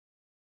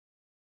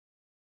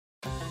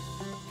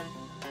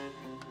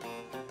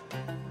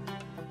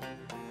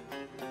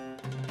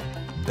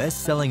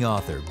Best-selling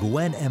author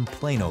Gwen M.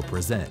 Plano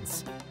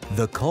presents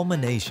The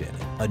Culmination,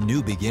 A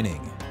New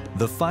Beginning,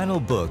 the final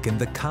book in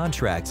the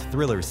Contract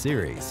thriller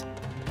series.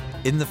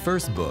 In the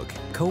first book,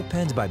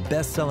 co-penned by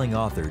best-selling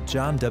author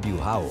John W.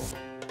 Howell,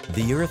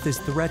 the Earth is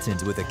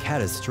threatened with a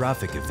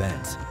catastrophic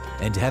event,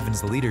 and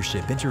Heaven's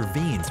leadership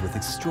intervenes with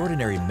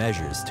extraordinary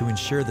measures to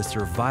ensure the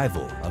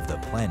survival of the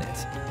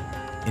planet.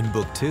 In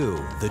Book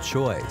 2, The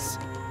Choice,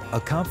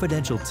 a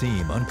confidential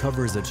team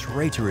uncovers a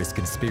traitorous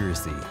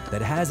conspiracy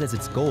that has as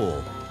its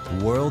goal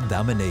world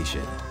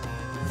domination.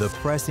 The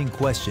pressing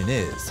question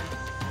is,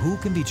 who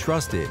can be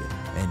trusted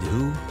and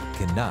who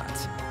cannot?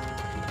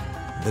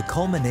 The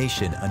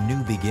Culmination, A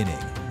New Beginning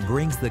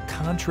brings the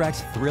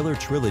Contract thriller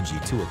trilogy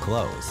to a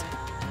close.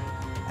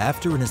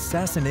 After an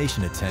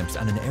assassination attempt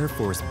on an Air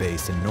Force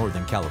base in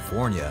Northern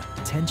California,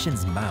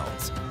 tensions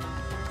mount.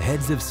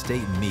 Heads of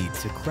state meet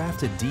to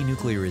craft a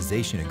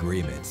denuclearization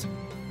agreement.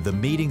 The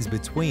meetings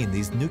between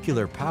these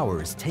nuclear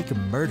powers take a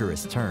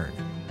murderous turn.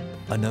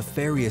 A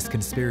nefarious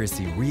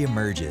conspiracy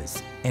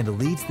reemerges and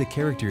leads the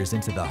characters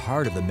into the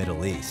heart of the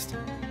Middle East,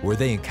 where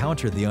they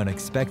encounter the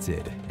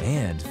unexpected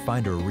and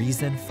find a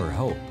reason for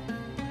hope.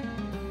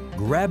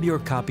 Grab your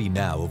copy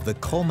now of The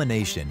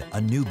Culmination, A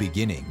New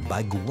Beginning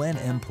by Gwen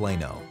M.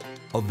 Plano.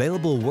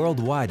 Available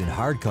worldwide in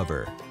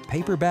hardcover,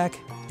 paperback,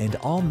 and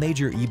all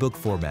major ebook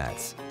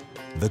formats.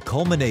 The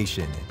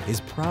Culmination is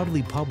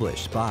proudly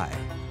published by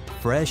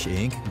Fresh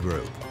Ink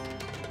Group.